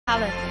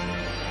talent.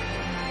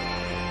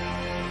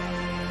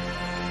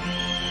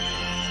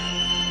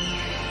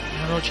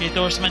 Roger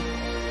Dorsman,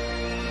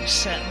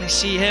 certainly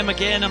see him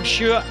again, I'm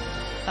sure,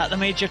 at the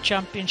major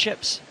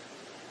championships.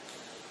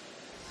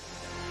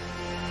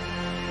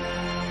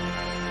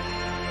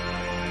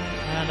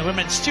 And the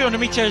women's 200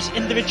 metres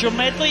individual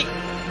medley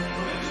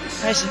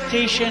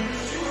presentation.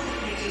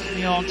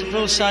 We're on to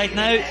both side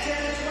now.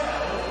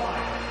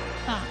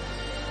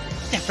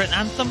 Different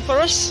anthem for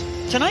us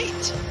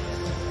tonight.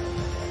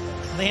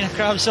 Elena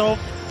Krawzow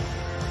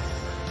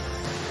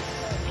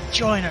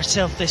enjoying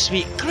herself this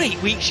week.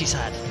 Great week she's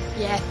had.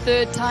 Yeah,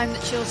 third time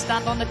that she'll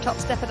stand on the top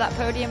step of that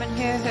podium and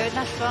hear her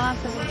national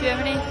anthem of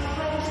Germany.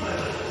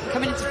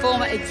 Coming into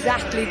form at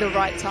exactly the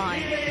right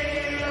time.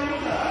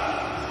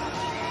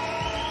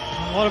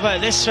 And what about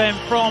this one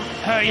from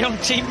her young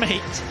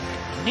teammate?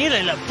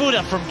 Neele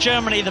Labudda from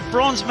Germany, the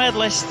bronze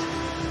medalist,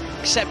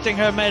 accepting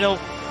her medal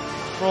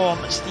from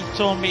Steve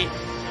Tornby.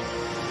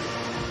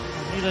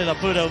 Neele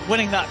Labudda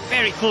winning that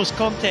very close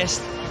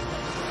contest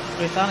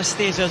with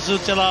Anastasia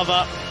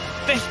Zutelava,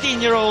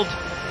 15-year-old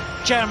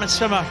German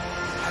swimmer,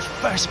 her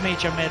first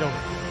major medal.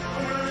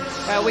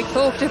 Well, we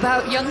talked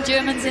about young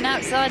Germans in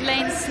outside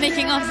lanes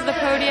sneaking onto the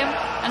podium,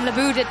 and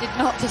Labudda did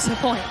not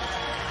disappoint.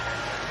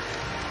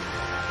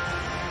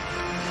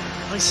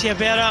 Alessia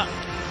Berra,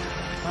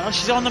 well,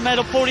 she's on the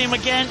medal podium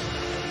again.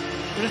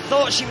 Would have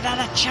thought she would have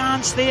had a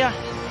chance there.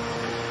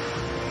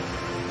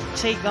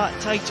 Take that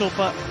title,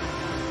 but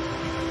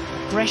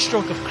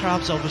breaststroke of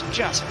Krawzow was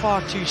just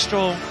far too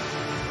strong.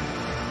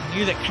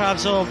 Knew that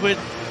Krawzow would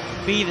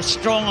be the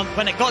strong one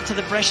when it got to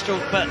the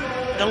breaststroke, but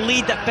the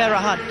lead that Berra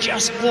had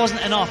just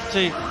wasn't enough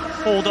to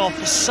hold off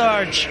the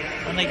surge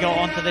when they got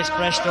onto this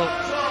breaststroke.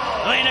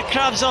 Elena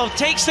Krawzow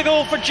takes the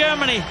goal for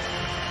Germany.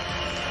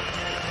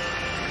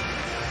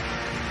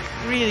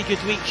 Really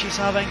good week she's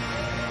having.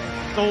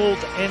 Gold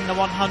in the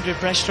 100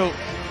 breaststroke.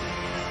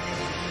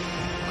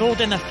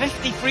 Gold in the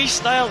 50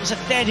 freestyle. It was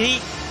a dead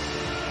heat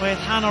with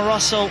Hannah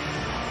Russell.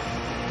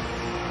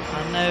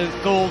 And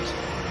now gold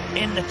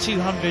in the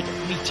 200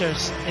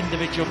 metres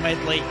individual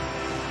medley.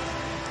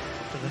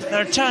 For the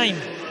third time,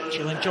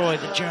 she'll enjoy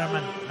the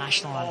German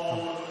national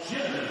anthem.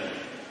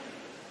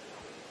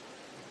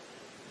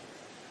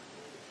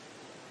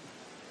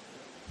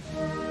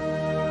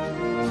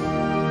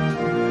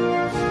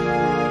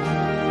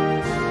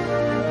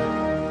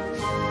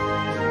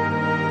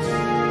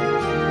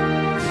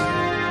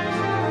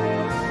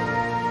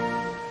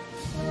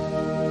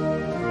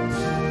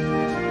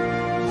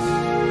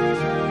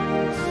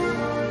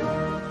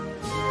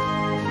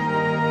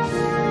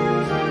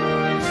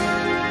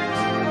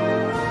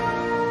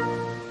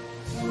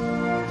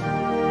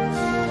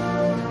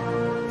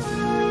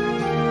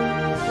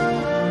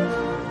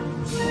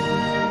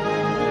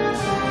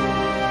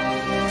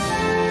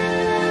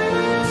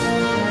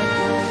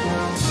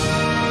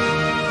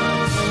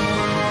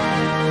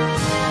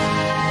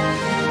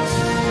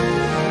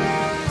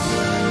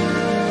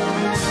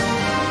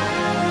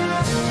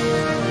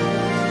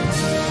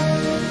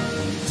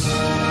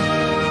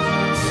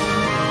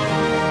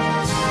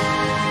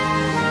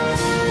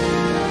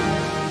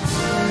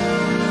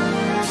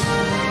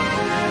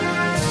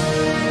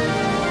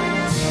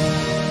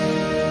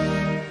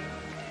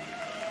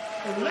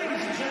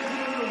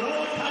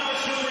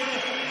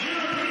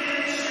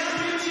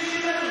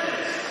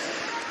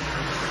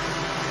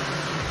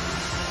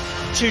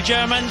 Two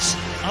Germans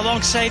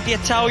alongside the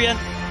Italian.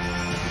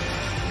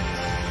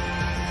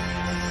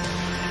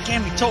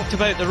 Again, we talked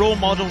about the role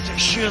models.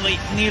 Surely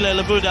Neele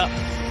Labudda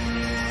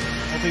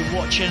will be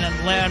watching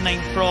and learning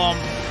from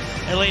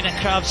Elena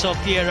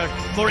Krawzow here,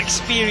 her more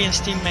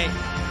experienced teammate.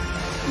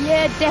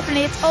 Yeah,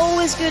 definitely. It's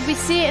always good. We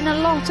see it in a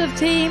lot of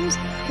teams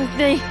with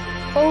the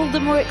older,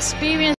 more experienced